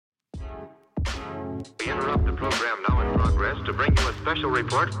We interrupt the program now in progress to bring you a special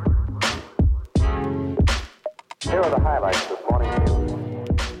report. Here are the highlights this morning.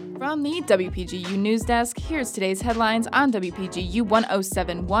 From the WPGU News Desk, here's today's headlines on WPGU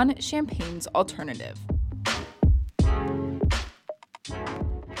 1071, Champaign's Alternative.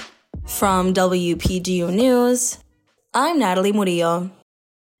 From WPGU News, I'm Natalie Murillo.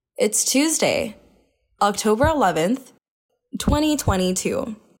 It's Tuesday, October 11th,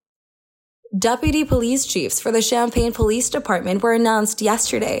 2022. Deputy police chiefs for the Champaign Police Department were announced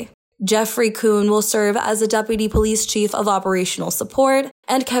yesterday. Jeffrey Kuhn will serve as the Deputy Police Chief of Operational Support,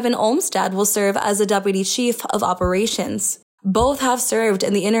 and Kevin Olmstead will serve as the Deputy Chief of Operations. Both have served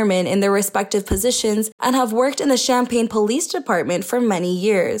in the interim in their respective positions and have worked in the Champaign Police Department for many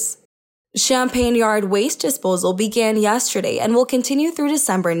years. Champaign Yard waste disposal began yesterday and will continue through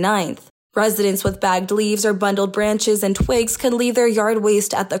December 9th. Residents with bagged leaves or bundled branches and twigs can leave their yard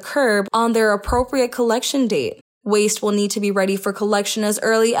waste at the curb on their appropriate collection date. Waste will need to be ready for collection as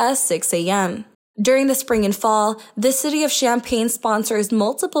early as 6 a.m. During the spring and fall, the city of Champaign sponsors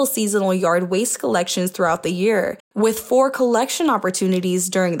multiple seasonal yard waste collections throughout the year, with 4 collection opportunities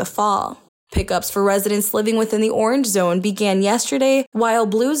during the fall. Pickups for residents living within the orange zone began yesterday, while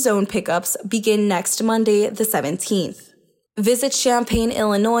blue zone pickups begin next Monday, the 17th. Visit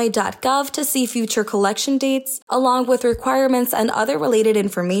champaignillinois.gov to see future collection dates, along with requirements and other related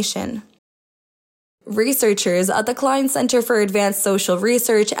information. Researchers at the Klein Center for Advanced Social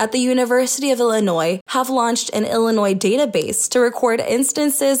Research at the University of Illinois have launched an Illinois database to record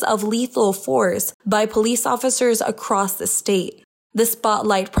instances of lethal force by police officers across the state. The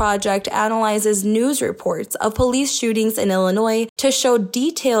Spotlight Project analyzes news reports of police shootings in Illinois to show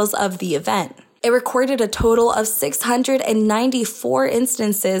details of the event. It recorded a total of 694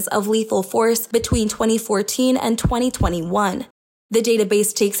 instances of lethal force between 2014 and 2021. The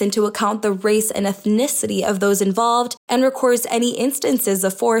database takes into account the race and ethnicity of those involved and records any instances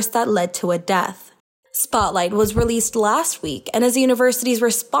of force that led to a death. Spotlight was released last week and is the university's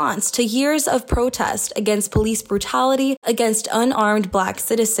response to years of protest against police brutality against unarmed Black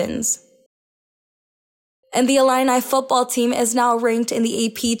citizens. And the Illini football team is now ranked in the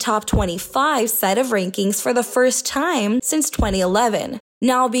AP Top 25 set of rankings for the first time since 2011,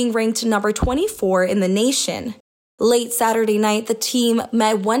 now being ranked number 24 in the nation. Late Saturday night, the team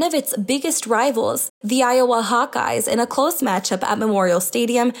met one of its biggest rivals, the Iowa Hawkeyes, in a close matchup at Memorial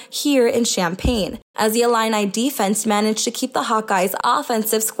Stadium here in Champaign, as the Illini defense managed to keep the Hawkeyes'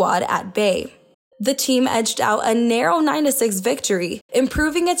 offensive squad at bay. The team edged out a narrow 9-6 victory,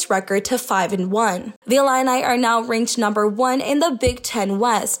 improving its record to 5-1. The Illini are now ranked number 1 in the Big Ten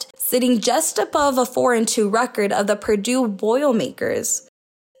West, sitting just above a 4-2 record of the Purdue Boilermakers.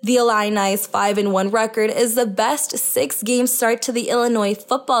 The Illini's 5-1 record is the best 6-game start to the Illinois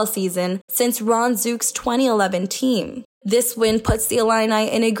football season since Ron Zook's 2011 team. This win puts the Illini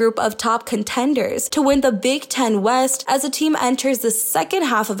in a group of top contenders to win the Big Ten West as the team enters the second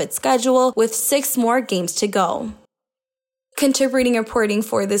half of its schedule with 6 more games to go. Contributing reporting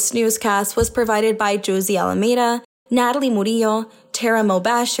for this newscast was provided by Josie Alameda, Natalie Murillo, Tara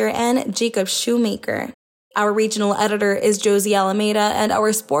Mobasher, and Jacob Shoemaker. Our regional editor is Josie Alameda, and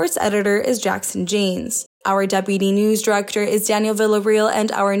our sports editor is Jackson Janes. Our deputy news director is Daniel Villarreal,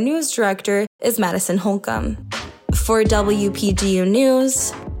 and our news director is Madison Holcomb. For WPGU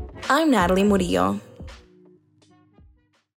News, I'm Natalie Murillo.